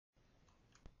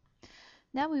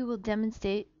Now we will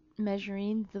demonstrate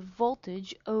measuring the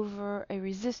voltage over a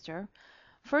resistor.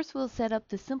 First, we'll set up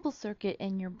the simple circuit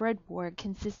in your breadboard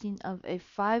consisting of a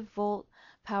 5-volt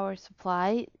power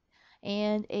supply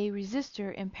and a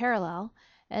resistor in parallel,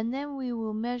 and then we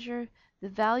will measure the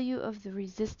value of the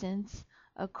resistance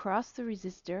across the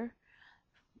resistor,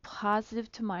 positive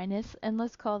to minus, and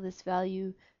let's call this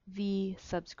value V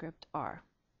subscript R.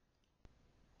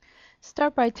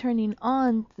 Start by turning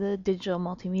on the digital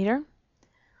multimeter.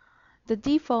 The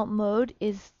default mode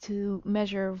is to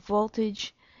measure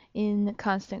voltage in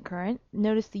constant current.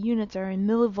 Notice the units are in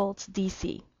millivolts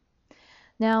DC.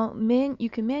 Now you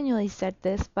can manually set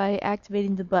this by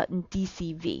activating the button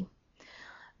DCV.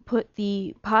 Put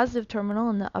the positive terminal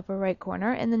in the upper right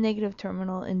corner and the negative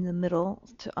terminal in the middle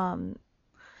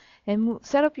and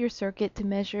set up your circuit to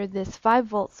measure this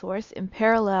 5-volt source in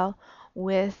parallel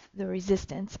with the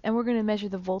resistance, and we're going to measure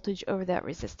the voltage over that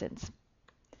resistance.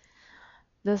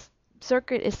 The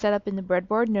circuit is set up in the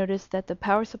breadboard. Notice that the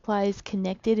power supply is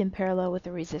connected in parallel with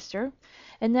the resistor.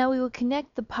 And now we will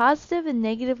connect the positive and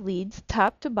negative leads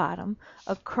top to bottom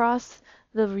across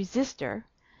the resistor.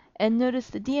 And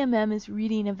notice the DMM is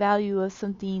reading a value of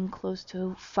something close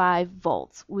to 5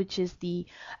 volts, which is the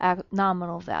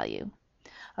nominal value.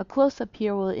 A close-up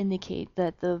here will indicate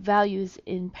that the value is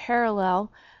in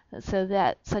parallel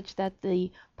such that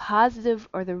the positive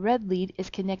or the red lead is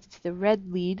connected to the red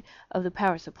lead of the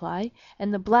power supply,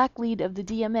 and the black lead of the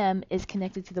DMM is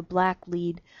connected to the black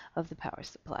lead of the power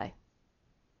supply.